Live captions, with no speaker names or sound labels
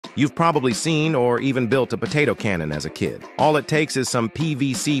You've probably seen or even built a potato cannon as a kid. All it takes is some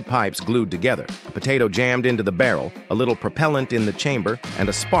PVC pipes glued together, a potato jammed into the barrel, a little propellant in the chamber, and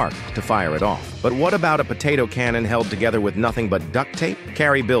a spark to fire it off. But what about a potato cannon held together with nothing but duct tape?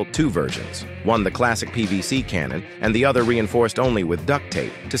 Carrie built two versions. One the classic PVC cannon, and the other reinforced only with duct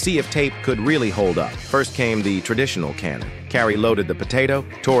tape, to see if tape could really hold up. First came the traditional cannon. Carrie loaded the potato,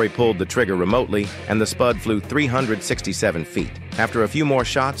 Tori pulled the trigger remotely, and the spud flew 367 feet. After a few more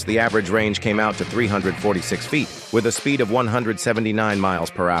shots, the average range came out to 346 feet, with a speed of 179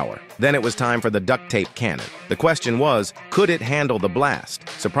 miles per hour. Then it was time for the duct tape cannon. The question was, could it handle the blast?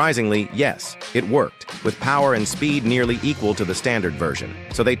 Surprisingly, yes, it worked, with power and speed nearly equal to the standard version.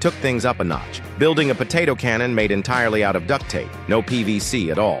 So they took things up a notch, building a potato cannon made entirely out of duct tape, no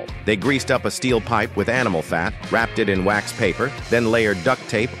PVC at all. They greased up a steel pipe with animal fat, wrapped it in wax paper, then layered duct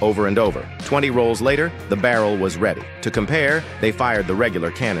tape over and over. 20 rolls later, the barrel was ready. To compare, they fired the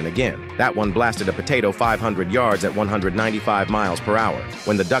regular cannon again. That one blasted a potato 500 yards at 195 miles per hour.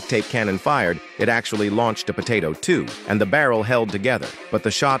 When the duct tape cannon fired, it actually launched a potato too, and the barrel held together. But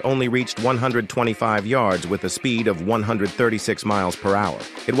the shot only reached 125 yards with a speed of 136 miles per hour.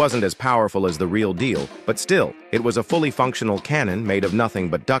 It wasn't as powerful as the real deal, but still, it was a fully functional cannon made of nothing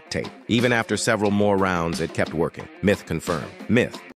but duct tape. Even after several more rounds, it kept working. Myth confirmed. Myth.